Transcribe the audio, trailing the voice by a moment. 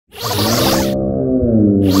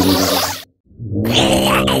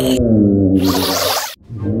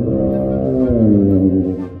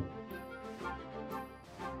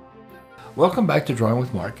Welcome back to Drawing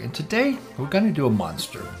with Mark, and today we're going to do a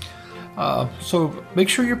monster. So make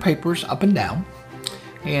sure your paper's up and down,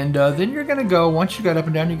 and then you're going to go, once you got up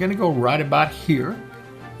and down, you're going to go right about here,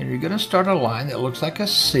 and you're going to start a line that looks like a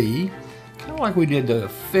C, kind of like we did the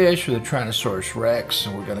fish or the Tyrannosaurus Rex,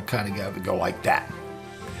 and we're going to kind of go like that.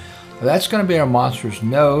 Now that's going to be our monster's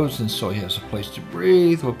nose, and so he has a place to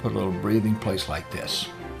breathe. We'll put a little breathing place like this.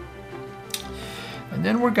 And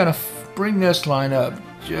then we're going to bring this line up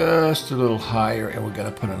just a little higher, and we're going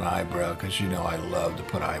to put an eyebrow, because you know I love to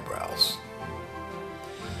put eyebrows.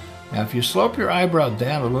 Now if you slope your eyebrow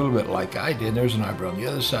down a little bit like I did, there's an eyebrow on the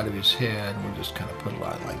other side of his head, and we'll just kind of put a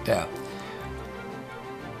line like that.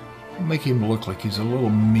 We'll make him look like he's a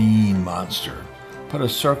little mean monster. Put a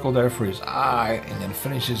circle there for his eye, and then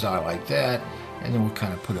finish his eye like that, and then we'll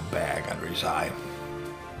kind of put a bag under his eye.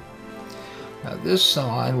 Now this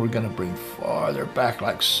line we're going to bring farther back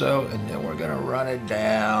like so, and then we're going to run it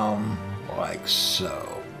down like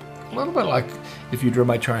so. A little bit like if you drew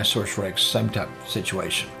my Tyrannosaurus Rex, same type of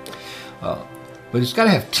situation. But he's got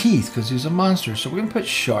to have teeth because he's a monster, so we're going to put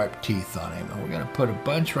sharp teeth on him. And we're going to put a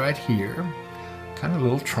bunch right here, kind of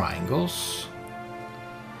little triangles.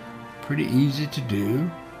 Pretty easy to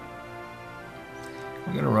do.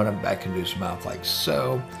 We're going to run him back into his mouth like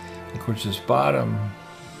so. Of course, this bottom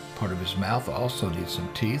part of his mouth also needs some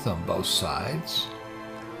teeth on both sides.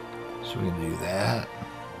 So we're going to do that.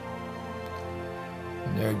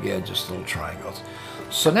 And there again, just little triangles.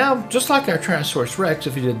 So now, just like our Tyrannosaurus Rex,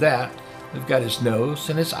 if you did that, we've got his nose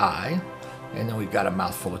and his eye, and then we've got a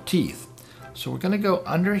mouthful of teeth. So we're going to go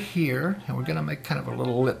under here, and we're going to make kind of a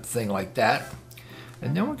little lip thing like that.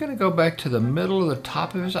 And then we're going to go back to the middle of the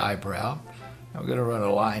top of his eyebrow, and we're going to run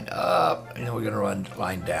a line up, and then we're going to run a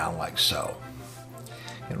line down like so.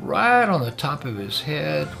 And right on the top of his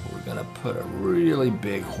head, we're going to put a really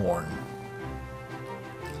big horn.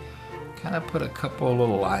 Kind of put a couple of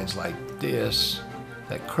little lines like this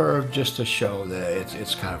that curve just to show that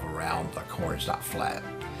it's kind of a round, like horn, it's not flat.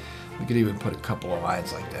 We could even put a couple of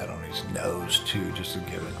lines like that on his nose too, just to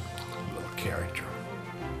give it a little character.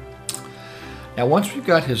 Now once we've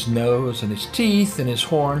got his nose and his teeth and his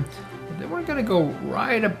horn, then we're going to go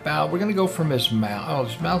right about, we're going to go from his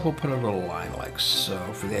mouth, we'll put a little line like so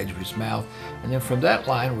for the edge of his mouth. And then from that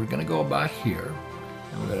line, we're going to go about here.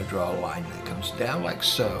 And we're going to draw a line that comes down like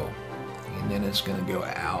so. And then it's going to go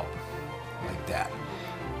out like that.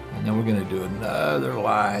 And then we're going to do another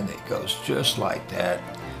line that goes just like that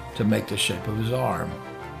to make the shape of his arm.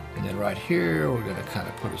 And then right here, we're going to kind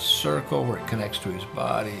of put a circle where it connects to his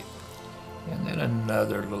body. And then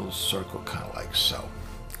another little circle kind of like so.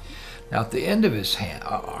 Now at the end of his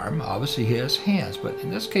arm, obviously he has hands, but in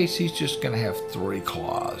this case he's just going to have 3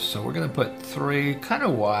 claws. So we're going to put 3 kind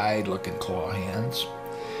of wide looking claw hands.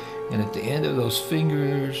 And at the end of those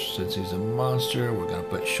fingers, since he's a monster, we're going to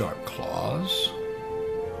put sharp claws.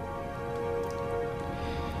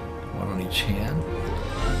 One on each hand.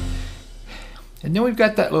 And then we've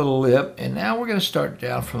got that little lip, and now we're going to start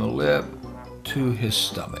down from the lip to his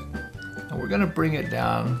stomach. And we're going to bring it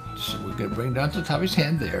down, so we're going to bring it down to the top of his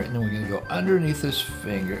hand there, and then we're going to go underneath his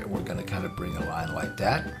finger, and we're going to kind of bring a line like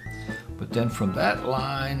that. But then from that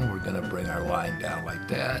line, we're going to bring our line down like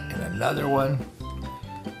that, and another one,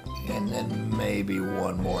 and then maybe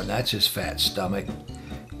one more, and that's his fat stomach.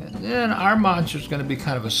 And then our monster's going to be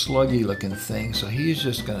kind of a sluggy looking thing, so he's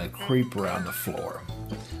just going to creep around the floor.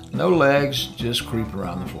 No legs, just creep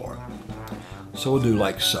around the floor. So we'll do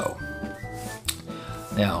like so.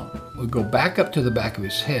 Now, we'll go back up to the back of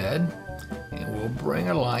his head, and we'll bring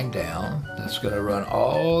a line down that's going to run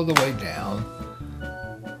all the way down,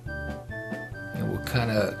 and we'll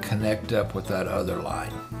kind of connect up with that other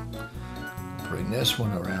line. Bring this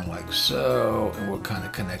one around like so, and we'll kind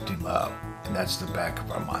of connect him up, and that's the back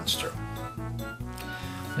of our monster.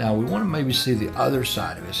 Now we want to maybe see the other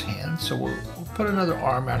side of his hand, so we'll put another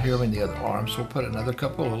arm out here, the other arm, so we'll put another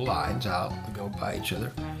couple of lines out that go by each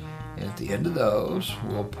other. And at the end of those,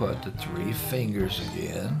 we'll put the 3 fingers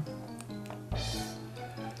again.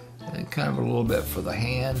 And then kind of a little bit for the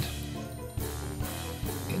hand.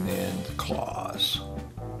 And then the claws,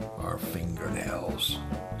 our fingernails.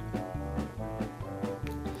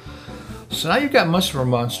 So now you've got most of our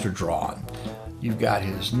monster drawn. You've got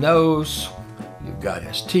his nose, you've got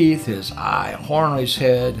his teeth, his eye, horn on his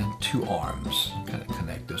head, and 2 arms. Kind of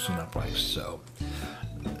connect this one up like so.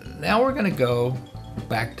 Now we're going to go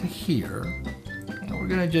back to here, and we're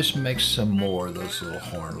going to just make some more of those little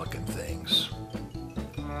horn looking things.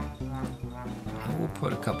 And we'll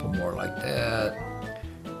put a couple more like that.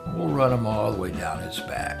 We'll run them all the way down his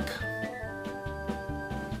back.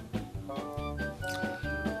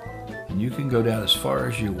 And you can go down as far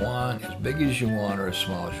as you want, as big as you want, or as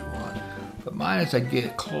small as you want. But mine, as I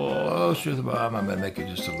get closer to the bottom, I'm going to make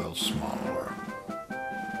it just a little smaller.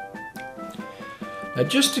 Now,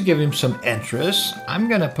 just to give him some interest, I'm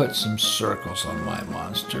going to put some circles on my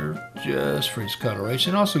monster just for his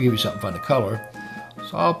coloration. Also give you something fun to color.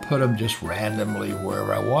 So I'll put them just randomly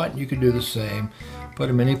wherever I want. You can do the same. Put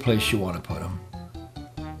them any place you want to put them.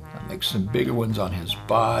 I'll make some bigger ones on his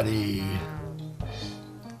body.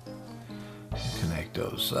 Connect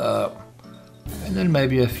those up. And then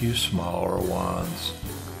maybe a few smaller ones.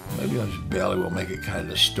 Maybe on his belly we'll make it kind of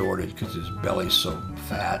distorted because his belly's so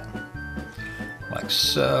fat. Like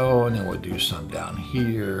so. And then we'll do some down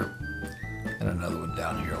here. And another one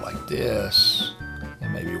down here like this.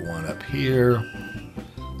 And maybe one up here.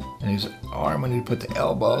 And his arm, we need to put the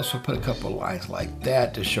elbow, so put a couple of lines like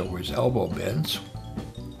that to show where his elbow bends.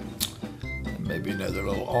 And maybe another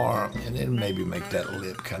little arm, and then maybe make that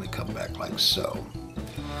lip kind of come back like so.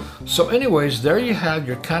 So anyways, there you have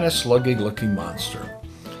your kind of sluggy looking monster.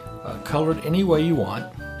 Colored any way you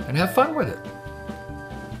want, and have fun with it.